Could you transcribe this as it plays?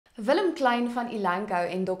Willem Kleyn van Elanco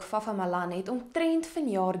en Dok Faffa Malan het omtrent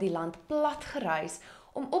vanjaar die land platgereis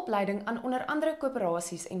om opleiding aan onder andere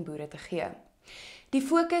koöperasies en boere te gee. Die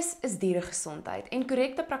fokus is dieregesondheid en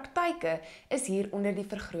korrekte praktyke is hier onder die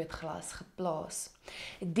vergrootglas geplaas.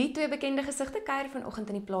 Die twee bekende gesigte kuier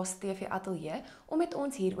vanoggend in die Plaas TV ateljee om met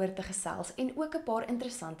ons hieroor te gesels en ook 'n paar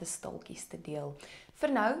interessante staaltjies te deel.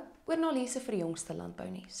 Vir nou, oor analise vir die jongste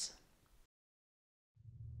landbounuus.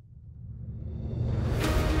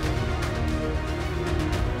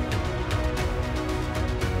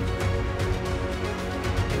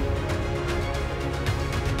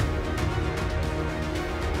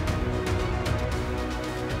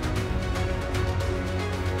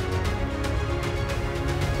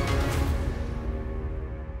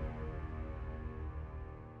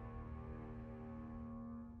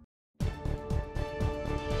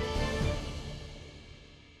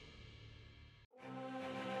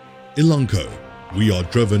 Elanco, we are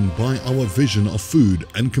driven by our vision of food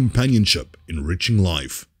and companionship, enriching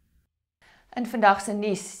life. In vandag se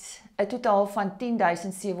nuus, 'n totaal van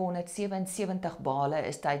 10.777 bale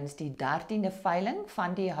is tydens die 13de veiling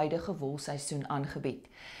van die huidige wolseisoen aangebied.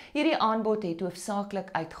 Hierdie aanbod het hoofsaaklik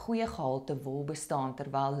uit goeie gehalte wol bestaan,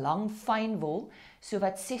 terwyl lang fyn wol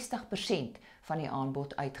sowat 60% van die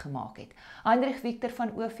aanbod uitgemaak het. Victor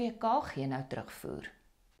van OVK gee nou terugvoer.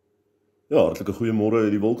 Ja, hartlike goeiemôre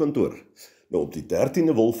uit die wolkantoor. Nou op die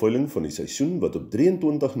 13de wolveiling van die seisoen wat op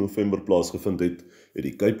 23 November plaasgevind het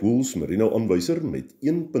die Cape Wool's Merino aanwyser met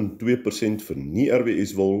 1.2% vir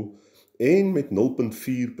nie-RWS wol en met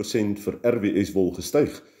 0.4% vir RWS wol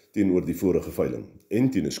gestyg teenoor die vorige veiling en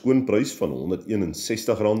teen 'n skoonprys van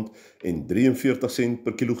R161.43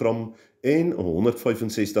 per kilogram en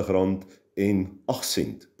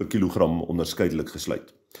R165.08 per kilogram onderskeidelik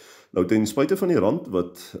gesluit. Nou ten spyte van die rand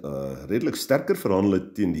wat redelik sterker verhandel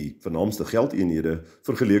het teen die vernaamste geldeenhede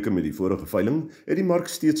vergeleke met die vorige veiling, het die mark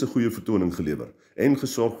steeds 'n goeie vertoning gelewer en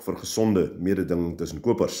gesorg vir gesonde mededinging tussen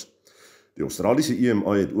kopers. Die Australiese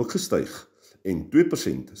EMI het ook gestyg en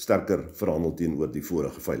 2% sterker verhandel teenoor die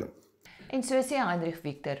vorige veiling. En so sê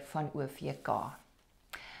Victor van OVK.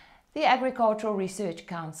 The Agricultural Research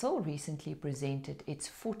Council recently presented its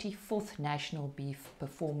 44th National Beef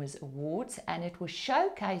Performers Awards, and it was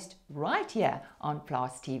showcased right here on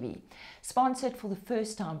Plaas TV. Sponsored for the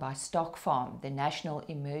first time by Stock Farm, the National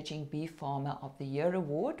Emerging Beef Farmer of the Year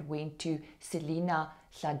award went to Selina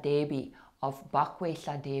Hladebi of Bakwe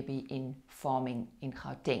Hladebi in Farming in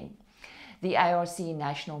Gauteng. The ARC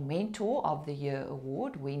National Mentor of the Year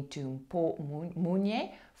award went to Mpo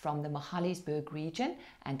Munye from the Magaliesburg region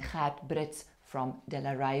and Gert Brits from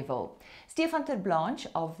Delareyville. Stefan Terblanche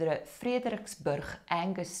of the Fredericksburg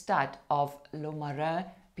Angus stud of Le Marin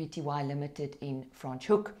Pty Limited in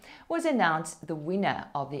Franschhoek was announced the winner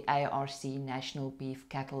of the ARC National Beef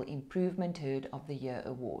Cattle Improvement Herd of the Year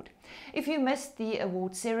award. If you missed the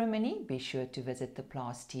award ceremony, be sure to visit the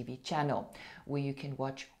Plaas TV channel, where you can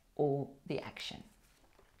watch all the action.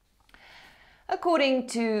 According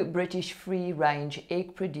to British Free Range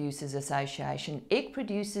Egg Producers Association, egg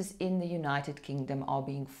producers in the United Kingdom are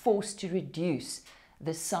being forced to reduce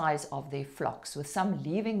the size of their flocks, with some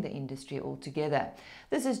leaving the industry altogether.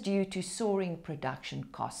 This is due to soaring production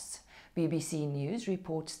costs. BBC News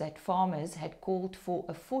reports that farmers had called for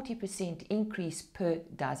a 40% increase per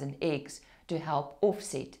dozen eggs to help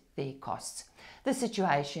offset their costs. The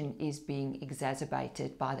situation is being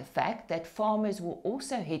exacerbated by the fact that farmers were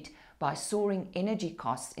also hit by soaring energy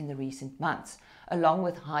costs in the recent months, along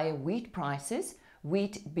with higher wheat prices,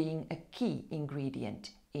 wheat being a key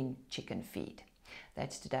ingredient in chicken feed.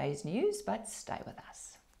 That's today's news, but stay with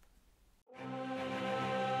us.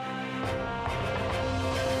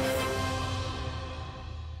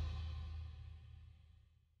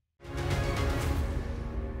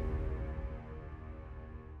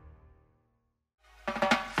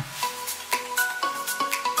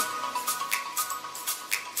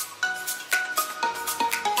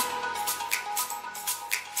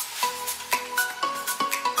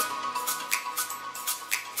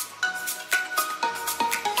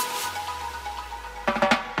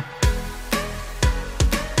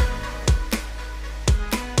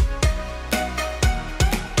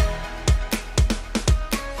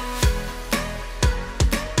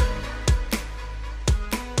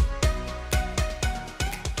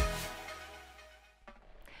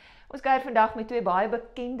 Ons kuier vandag met twee baie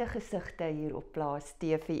bekende gesigte hier op Plaas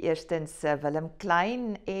TV. Eerstens Willem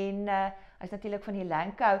Kleyn en hy is natuurlik van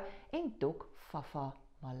Elanco en Dok Faffa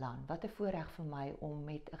Malan. Wat 'n voorreg vir my om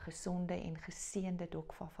met 'n gesonde en geseënde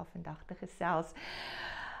Dok Faffa vandag te gesels.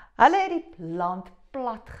 Hulle het die land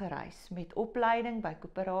plat gereis met opleiding by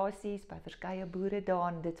koöperasies, by verskeie boere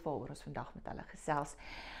daar en dit waaroor ons vandag met hulle gesels.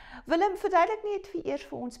 Willem, verduidelik net eers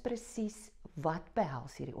vir ons presies wat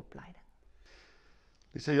behels hierdie opleiding?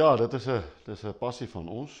 Ek sê ja, dit is 'n passie van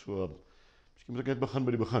ons. So miskien moet ek net begin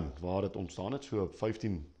by die begin waar dit ontstaan het. So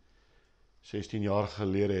 15-16 jaar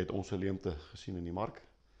gelede het ons 'n leemte gesien in die mark.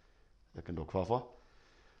 Ek en Dok Faffa.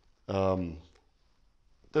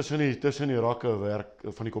 Tussen die rakke werk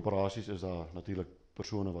van die koöperasies is daar natuurlik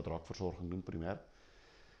persone wat rakversorging doen primêr.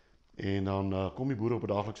 En dan kom die boere op 'n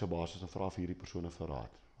daaglikse basis en vra vir hierdie persone vir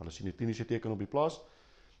raad. Hulle sien die kliniese teken op die plaas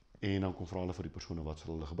en dan kom vra hulle vir die persone wat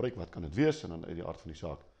sal hulle gebruik, wat kan dit wees en dan uit die aard van die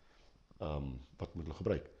saak wat moet hulle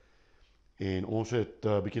gebruik. En ons het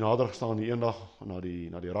 'n bietjie nader gestaan die eendag na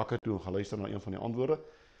die rakke toe en geluister na een van die antwoorde.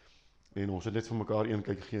 En ons het net vir mekaar een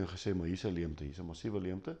kyk gegee en gesê, maar hier's 'n leemte, hier's 'n massiewe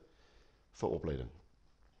leemte vir opleiding.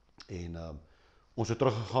 En ons het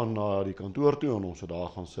teruggegaan na die kantoor toe en ons het daar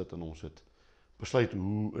gaan sit en ons het besluit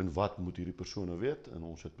hoe en wat moet hierdie persone weet en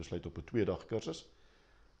ons het besluit op 'n 2-dag kursus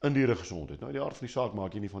in dieregesondheid. Nou die aard van die saak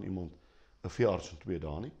maak jy nie van iemand 'n veearts in 2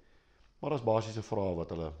 dae nie, maar daar's basiese vrae wat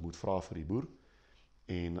hulle moet vra vir die boer.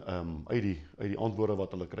 En uit die antwoorde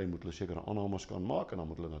wat hulle kry, moet hulle sekere aannames kan maak en dan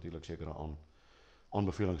moet hulle natuurlik sekere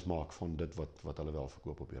aanbevelings maak van dit wat hulle wel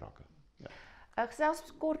verkoop op die rakke. Ja.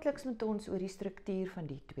 Gesels kortliks met ons oor die struktuur van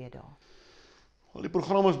die 2 dae. Wel, die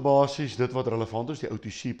program is basies dit wat relevant is, die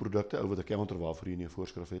OTC-produkte, over-the-counter waarvoor jy nie 'n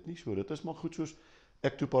voorskrif het nie. So dit is maar goed soos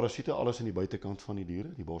ektoparasiete, alles in die buitekant van die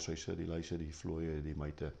diere, die boshuise, die luise, die vlooie, die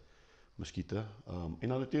myte, muskiete, en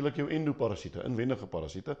dan natuurlik jou endoparasiete, inwendige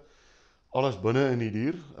parasiete, alles binne in die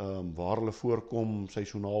dier, waar hulle voorkom,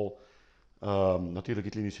 seisonaal, natuurlik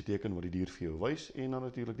die kliniese teken wat die dier vir jou wys, en dan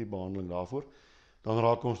natuurlik die behandeling daarvoor. Dan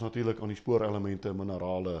raak ons natuurlik aan die spoorelemente,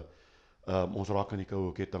 minerale, ons raak aan die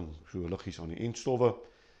koue ketting, so liggies aan die eindstowwe.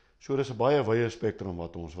 So dis 'n baie wye spektrum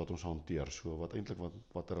wat ons hanteer, so wat eintlik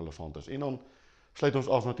wat relevant is. En dan sluit ons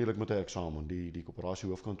af natuurlik met 'n eksamen. Die koöperasie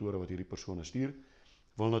hoofkantore wat hierdie persone stuur,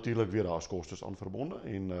 wil natuurlik weer daar's kostes aan verbonde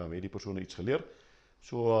en het die persone iets geleer.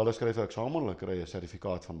 So hulle skryf 'n eksamen, hulle kry 'n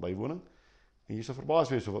sertifikaat van bywoning. En jy sal verbaas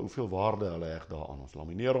wees hoeveel waarde hulle heg daaraan. Ons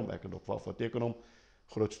lamineer hom, ek en Dok Faffa teken hom.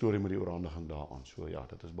 Groot storie met die oorhandiging daaraan. So ja,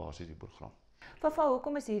 dit is basies die program. Faffa,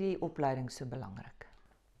 hoekom is hierdie opleiding so belangrik?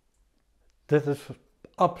 Dit is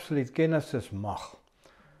absoluut, kennis is mag.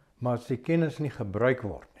 Maar as die kennis nie gebruik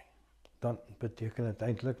word nie, dan beteken dit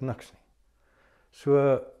eintlik niks nie.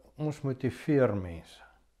 So ons motiveer mense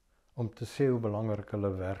om te sê hoe belangrik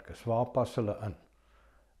hulle werk is. Waar pas hulle in?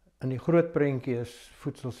 In die groot prentjie is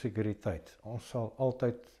voedselsekuriteit. Ons sal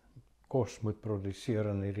altyd kos moet produseer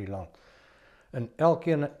in hierdie land. En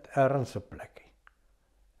elkeen het ergens 'n plekkie.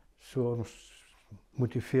 So ons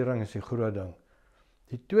motivering is die groot ding.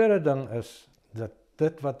 Die tweede ding is dat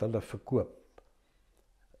dit wat hulle verkoop,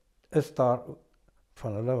 is daar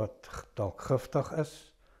van hulle wat dalk giftig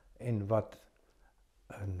is en wat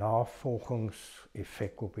 'n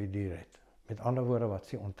navolgingseffek op die dier het. Met ander woorde, wat is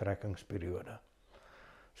die onttrekkingsperiode?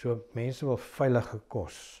 So mense wil veilige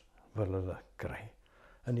kos wil hulle kry.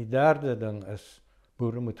 En die derde ding is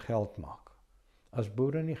boere moet geld maak. As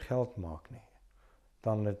boere nie geld maak nie,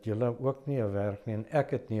 dan het julle ook nie 'n werk nie en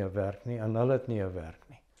ek het nie 'n werk nie en hulle het nie 'n werk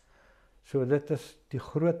nie. So dit is die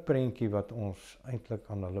groot prentjie wat ons eintlik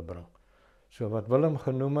aan hulle bring. So wat Willem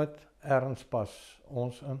genoem het, erns pas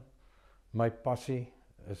ons in. My passie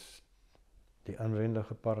is die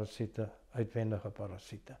inwendige parasiete, uitwendige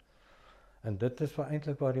parasiete. En dit is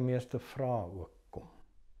eintlik waar die meeste vrae ook kom.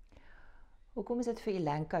 Hoekom is dit vir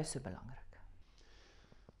Elanco so belangrik?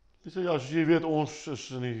 Dis ja, soos jy weet, ons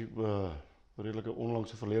is in die redelike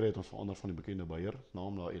onlangse verlede het ons verander van die bekende Beier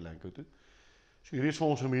naam na Elanco toe. So hier is vir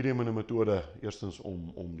ons 'n medium en 'n metode eerstens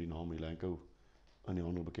om die naam Elanco in die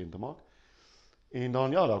handel bekend te maak. En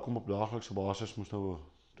dan ja, daar kom op daaglikse basis moes nou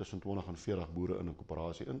tussen 20 en 40 boere in 'n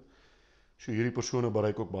koöperasie in. So hierdie persone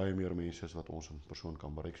bereik ook baie meer mense as wat ons in persoon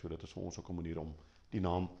kan bereik. So dit is vir ons ook 'n manier om die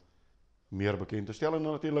naam meer bekend te stel en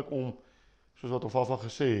natuurlik om soos wat Faffa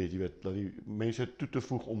gesê het, jy weet, dat die mense toe te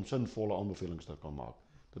voeg om sinvolle aanbevelings te kan maak.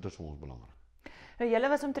 Dit is vir ons belangrik. Nou julle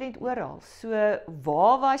was omtrent oral. So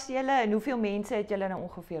waar was julle en hoeveel mense het julle nou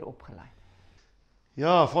ongeveer opgelei?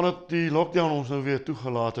 Ja, vandat die lockdown ons nou weer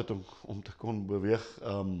toegelaat het om te kon beweeg,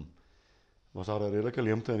 was daar 'n redelike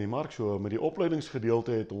leemte in die mark. So met die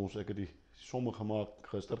opleidingsgedeelte het ons, ek het die somme gemaak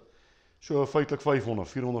gister, so feitelik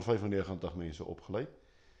 495 mense opgelei.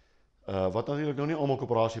 Wat natuurlik nou nie almal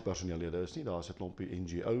koöperasiepersoneel is nie, daar is 'n klompie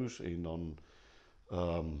NGO's en dan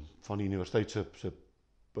van die universiteit se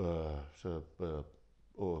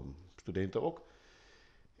studente ook.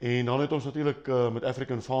 En dan het ons natuurlik met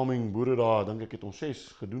African Farming boere daar, dink ek het ons 6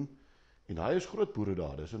 gedoen. En daai is groot boere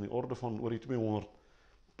daar, dis in die orde van oor die 200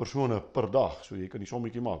 persone per dag. So jy kan die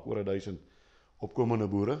sommetjie maak, oor 1000 opkomende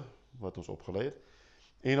boere wat ons opgelei het.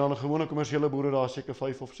 En dan 'n gewone kommersiële boere daar seker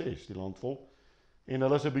 5 of 6 die land vol. En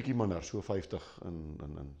hulle is 'n bietjie minder, so 50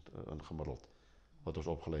 in gemiddeld wat ons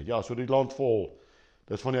opgelei het. Ja, so die land vol.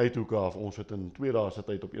 Dis van die uithoeke af. Ons het in 2 dae se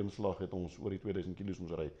tyd op een slag het ons oor die 2000 kilos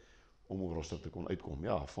moes ry om oor Roster te kon uitkom.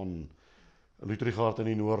 Ja, van Lutrigaard in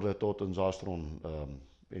die noorde tot in Zaastron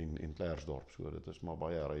en Klersdorp. So dit is maar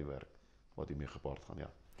baie rywerk wat hiermee gepaard gaan, ja.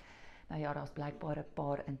 Nou ja, daar's blykbaar 'n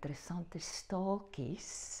paar interessante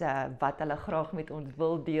staaltjies wat hulle graag met ons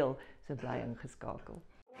wil deel. So bly ingeskakel.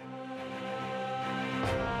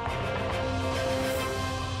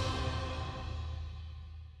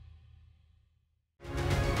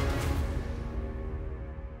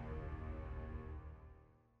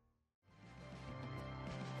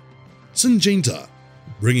 Syngenta,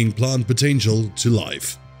 bringing plant potential to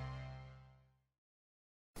life.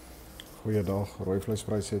 Goeiedag,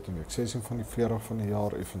 rooivleispryse het in week 16 van die 40 van die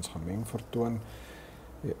jaar effens gemeng vertoon.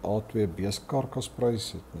 Die A2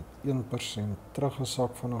 beeskarkasprys het met 1%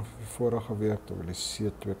 teruggesak vanaf die vorige week, terwyl die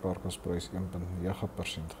C2 karkasprys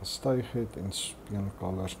 1.9% gestyg het en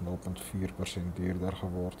speenkalvers 0.4% duurder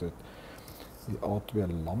geword het. Die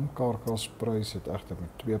A2 lamkarkasprys het egter met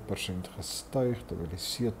 2% gestyg, terwyl die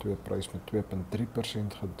C2 prys met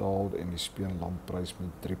 2.3% gedaal en die speenlamprys met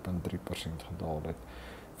 3.3% gedaal het.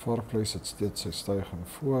 Varkvleis het steeds sy styging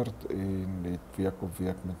voort en het week op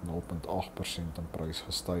week met 0.8% in prys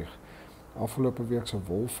gestyg. Afgelope week se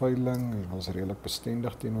wolveiling was redelik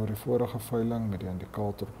bestendig teenoor die vorige veiling met die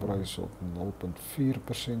indikatorprys op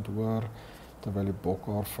 0.4% hoër, terwyl die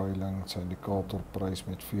bokhaarveiling sy indikatorprys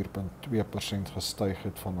met 4.2% gestyg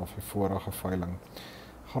het vanaf die vorige veiling.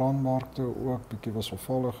 Graanmarkte ook bietjie was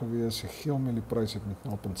opvallig geweest. Die geelmieliepryse het met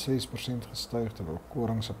 0.6% gestyg, terwyl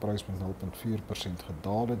koring se prys met 0.4%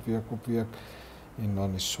 gedaal het week op week. En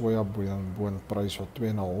dan die sojaboonprys wat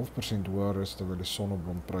 2.5% hoër is, terwyl die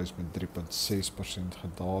sonnebloemprys met 3.6%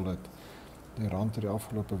 gedaal het. Die rand het die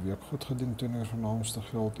afgelope week goed gedoen teenoor vernaamste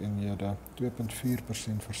geldeenhede,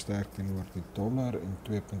 2.4% versterk teenoor die dollar en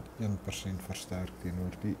 2.1% versterk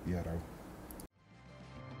teenoor die euro.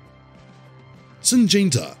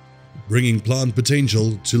 Syngenta, bringing plant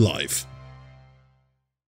potential to life.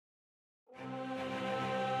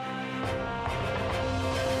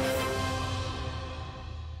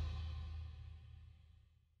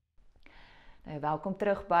 Nou, welkom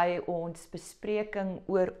terug by ons bespreking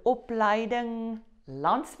oor opleiding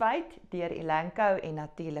landwyd deur Elanco en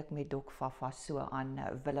natuurlik met Dok Faffa so aan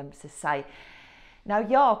Willem se sy. Nou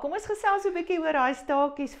ja, kom ons gesels 'n bietjie oor daai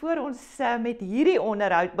staaltjies voor ons met hierdie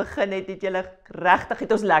onderhoud begin het julle regtig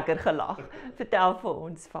het ons lekker gelag. Vertel vir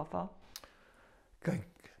ons, Faffa.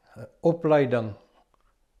 Kyk, opleiding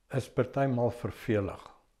is partymal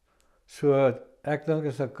vervelig. So ek dink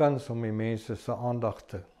is 'n kans om die mense se aandag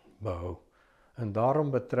te behou. En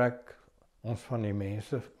daarom betrek ons van die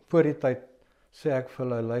mense. Voor die tyd sê ek vir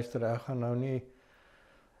hulle, luister, ek gaan nou nie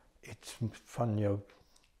iets van jou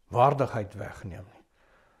waardigheid wegneem nie.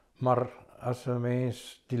 Maar as 'n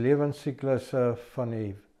mens die lewensiklusse van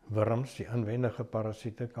die wurms, die inwendige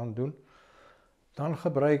parasiete kan doen, dan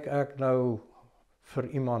gebruik ek nou vir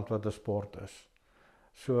iemand wat 'n sport is.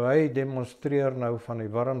 So hy demonstreer nou van die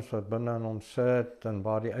wurms wat binne in hom sit en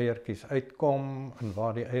waar die eiertjies uitkom en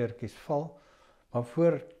waar die eiertjies val. Maar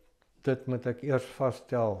voor dit moet ek eers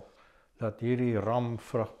vasstel dat hierdie ram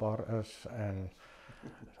vrugbaar is en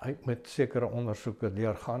hy met sekere ondersoeke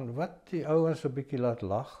deurgaan wat die ouens 'n bietjie laat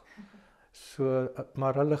lag. So,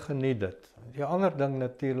 maar hulle geniet dit. Die ander ding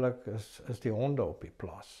natuurlik is die honde op die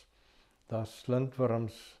plaas. Daar's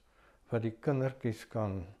lintworms wat die kindertjies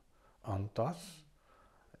kan aantas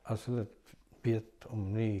as hulle weet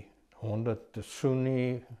om nie honde te soen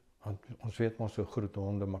nie, want ons weet mos hoe groet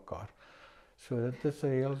honde mekaar. So dit is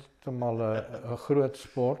heeltemal 'n groot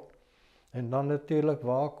sport. En dan natuurlik,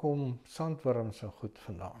 waar kom sandworms so goed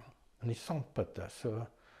vandaan? In die sandputte. So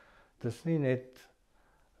dis nie net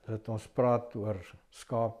dat ons praat oor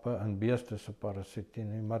skape en beeste se parasiete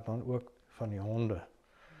nie, maar dan ook van die honde.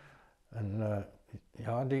 En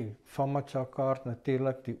ja, die Fammacha-kaart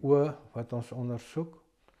natuurlik, die oë wat ons ondersoek.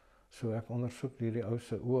 So ek ondersoek hierdie ou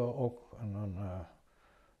se oë ook en dan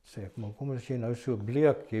sê ek, maar kom as jy nou so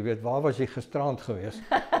bleek, jy weet, waar was jy gisterand gewees?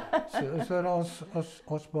 So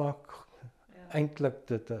ons maak eintlik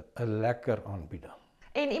dit 'n lekker aanbieding.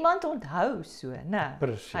 En iemand onthou so, né?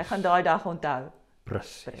 Presies. Hy gaan daai dag onthou.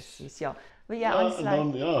 Presies. Ja. Wil jy aansluit?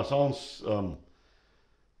 En dan, ja, soms,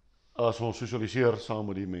 as ons sosialiseer saam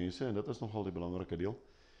met die mense, en dit is nogal die belangrike deel.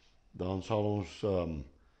 dan sal ons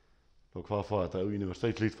ook Faffa het 'n ou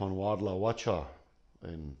universiteitslied van Wadla Wacha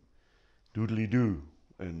en Doodly Doo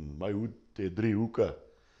en my hoed het 3 hoeke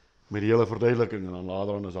met die hele verduideliking en dan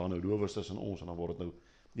later dan is daar nou dowers tussen ons en dan word dit nou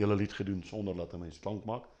die hele lied gedoen sonder dat 'n mens klank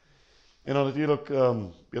maak. En dan natuurlik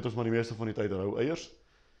eet ons maar die meeste van die tyd rou eiers.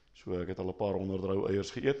 So ek het al 'n paar 100 rou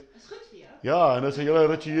eiers geëet. Is goed vir jou. Ja, en dit is 'n hele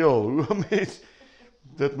ritueel hoe 'n mens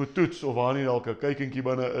dit moet toets of waar nie dalk 'n kuikentjie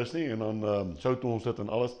binne is nie en dan sout ons dit en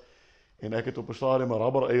alles. En ek het op 'n stadium 'n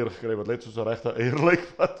rubber eier gekry wat net soos 'n regte eier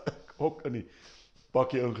lyk wat ek ook in die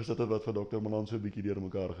pakkie ingesit het wat vir Dr. Malan so 'n bietjie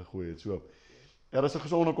deurmekaar gegooi het. So ja, dis 'n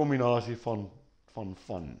gesonde kombinasie van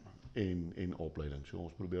en opleiding. So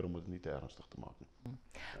ons probeer om dit nie te ernstig te maak nie.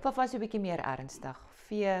 Faffa is 'n bietjie meer ernstig.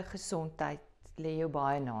 Vee gesondheid lê jou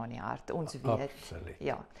baie na in die hart. Ons weet. Absoluut.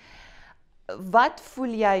 Ja. Wat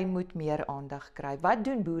voel jy moet meer aandag kry? Wat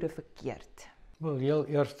doen boere verkeerd? Wel, heel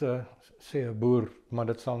eerste sê 'n boer, maar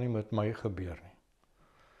dit sal nie met my gebeur nie.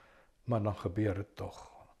 Maar dan gebeur dit tog.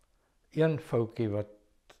 Een foutjie wat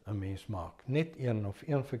 'n mens maak, net een of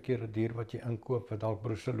een verkeerde dier wat jy inkoop wat dalk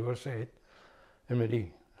brucellose het en met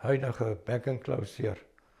die huidige bekkenklouseer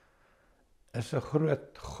is 'n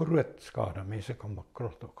groot skade. Mense kan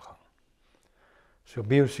bekrot ook gaan. So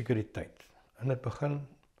biosekuriteit. In het begin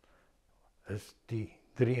is die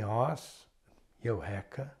 3 H's, jou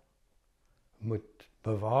hekke moet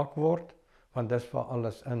bewaak word, want dis waar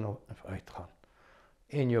alles in of uitgaan.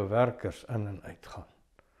 En jou werkers in en uitgaan.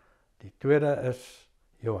 Die tweede is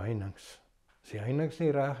jou heininge. As die heininge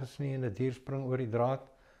nie reg is nie en 'n dier spring oor die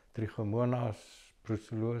draad, trichomonas,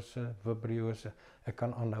 brucellose, vibriose, ek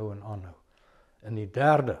kan aanhou en aanhou. En die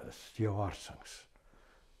derde is jou harsings.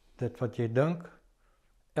 Dit wat jy dink,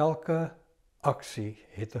 elke aksie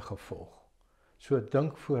het 'n gevolg. So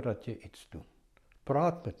dink voordat jy iets doen.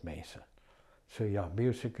 Praat met mense. So ja,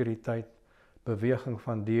 biosekuriteit, beweging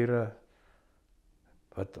van diere,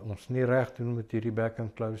 wat ons nie reg doen met hierdie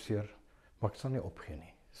bekkenklouseer, maar ek sal nie opgee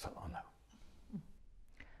nie, sal aanhou.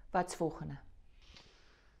 Wat's volgende?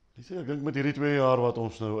 Ek dink met hierdie 2 jaar wat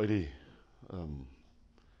ons nou uit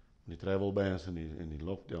die travel bans en die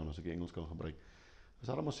lockdown, as ek die Engels kan gebruik, is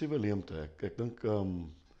daar 'n massiewe leemte. Ek dink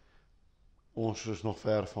ons is nog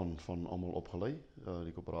ver van almal opgelei.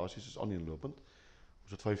 Die koöperasies is aaneenlopend.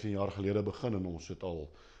 Ons het 15 jaar gelede begin en ons het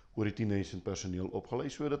al oor die 10.000 personeel opgelei.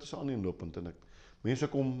 So dit is aaneenlopend en mense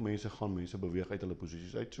kom, mense gaan, mense beweeg uit hulle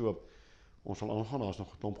posisies uit. So ons sal aangaan, daar's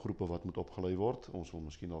nog 'n klomp groepe wat moet opgelei word. Ons wil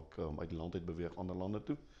miskien ook uit die land uit beweeg ander lande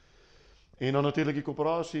toe. En dan natuurlik die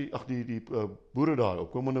koöperasie, die boere daar,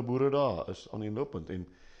 opkomende boere daar is aaneenlopend en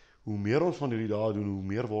hoe meer ons van hierdie dae doen, hoe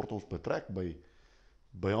meer word ons betrek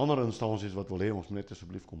by ander instansies wat wil hê ons moet net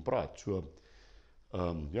asseblief kom praat. So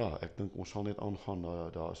ja, ek dink ons sal net aangaan,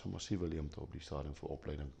 daar is 'n massiewe leemte op die stadium vir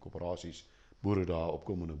opleiding, koöperasies, boere daar,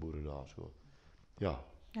 opkomende boere daar, so ja.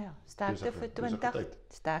 Ja, sterkte vir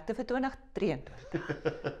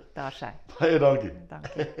 2023. Daar sy. Baie dankie.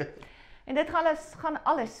 Dankie. En dit gaan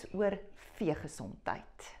alles oor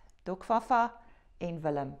veegesondheid. Dok Faffa en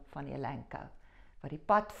Willem van Elanco, wat die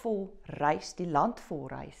pad vol reis, die land vol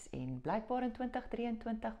reis en blykbaar in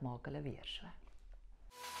 2023 maak hulle weer so.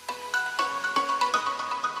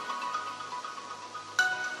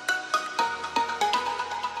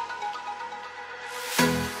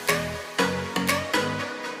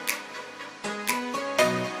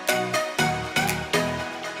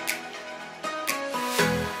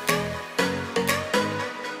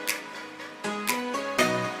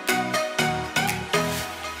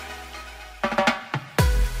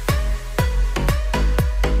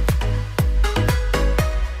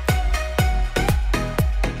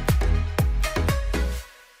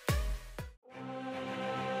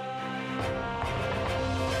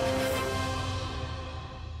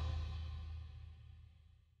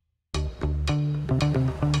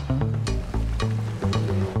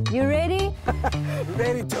 You ready?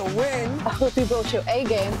 Ready to win? I hope you brought your A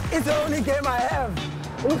game. It's the only game I have.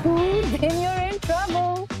 Ooh, then you're in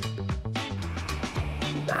trouble.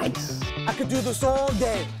 Nice. I could do this all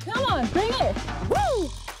day. Come on, bring it. Woo!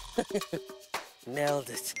 Nailed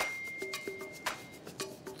it.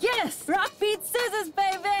 Yes! Rock, beat, scissors,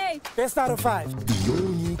 baby! Best out of 5. The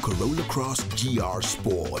all-new Corolla Cross GR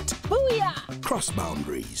Sport. Booyah! Cross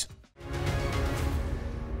boundaries.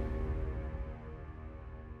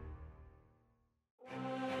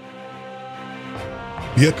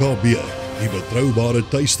 BKB, die betroubare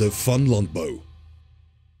tuiste van landbou.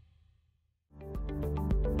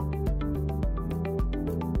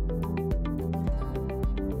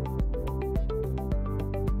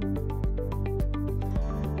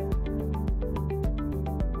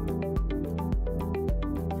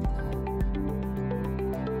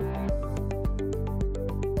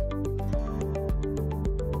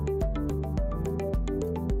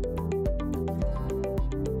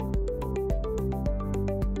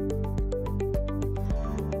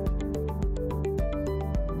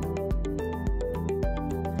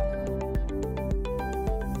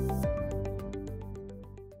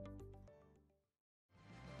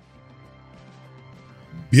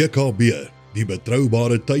 BKB, die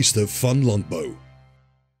betroubare tuiste van landbou.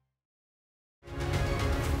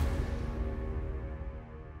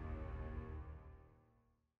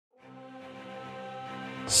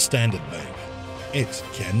 Standard Bank. It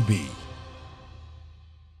can be.